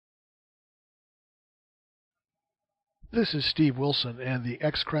This is Steve Wilson and the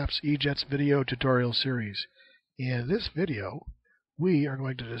Xcrafts eJets video tutorial series. In this video, we are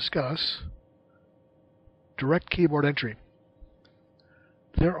going to discuss direct keyboard entry.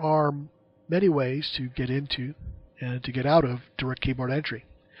 There are many ways to get into and to get out of direct keyboard entry.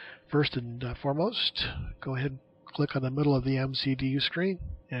 First and foremost, go ahead and click on the middle of the MCDU screen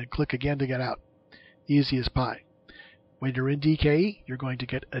and click again to get out. Easy as pie. When you're in DKE, you're going to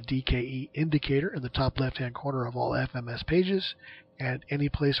get a DKE indicator in the top left-hand corner of all FMS pages, and any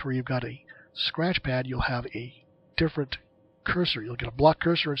place where you've got a scratch pad, you'll have a different cursor. You'll get a block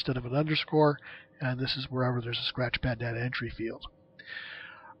cursor instead of an underscore, and this is wherever there's a scratch pad data entry field.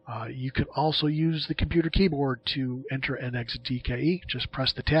 You can also use the computer keyboard to enter and exit DKE. Just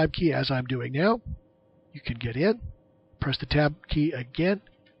press the Tab key, as I'm doing now. You can get in, press the Tab key again,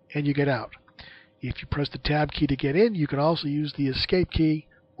 and you get out. If you press the Tab key to get in, you can also use the Escape key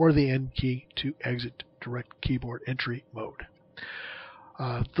or the End key to exit direct keyboard entry mode.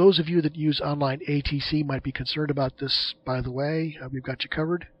 Those of you that use online ATC might be concerned about this, by the way. We've got you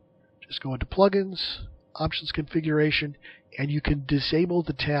covered. Just go into Plugins, Options Configuration, and you can disable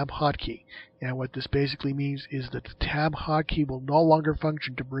the Tab Hotkey. And what this basically means is that the Tab Hotkey will no longer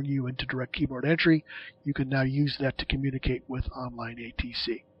function to bring you into direct keyboard entry. You can now use that to communicate with online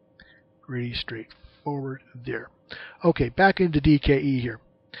ATC. Pretty straightforward there. Okay, back into DKE here.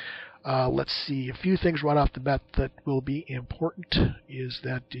 Let's see, a few things right off the bat that will be important is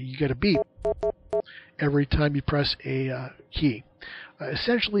that you get a beep every time you press a key.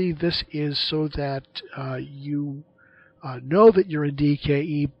 Essentially, this is so that you know that you're in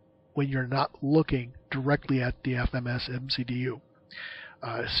DKE when you're not looking directly at the FMS MCDU.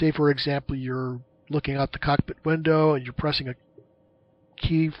 Say, for example, you're looking out the cockpit window and you're pressing a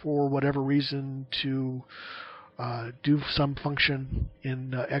key for whatever reason to do some function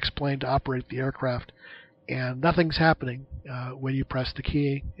in X-plane to operate the aircraft, and nothing's happening when you press the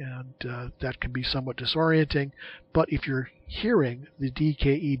key, and that can be somewhat disorienting. But if you're hearing the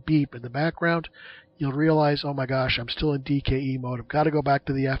DKE beep in the background, you'll realize, oh my gosh, I'm still in DKE mode. I've got to go back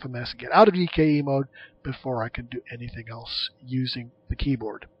to the FMS and get out of DKE mode before I can do anything else using the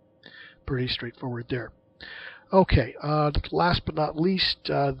keyboard. Pretty straightforward there. Okay, last but not least,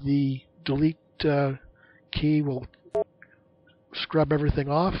 the delete key will scrub everything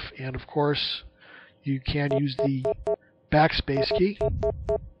off, and of course you can use the backspace key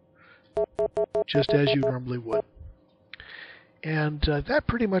just as you normally would. And that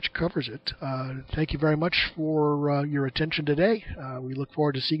pretty much covers it. Thank you very much for your attention today. We look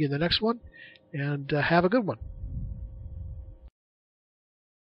forward to seeing you in the next one, and have a good one.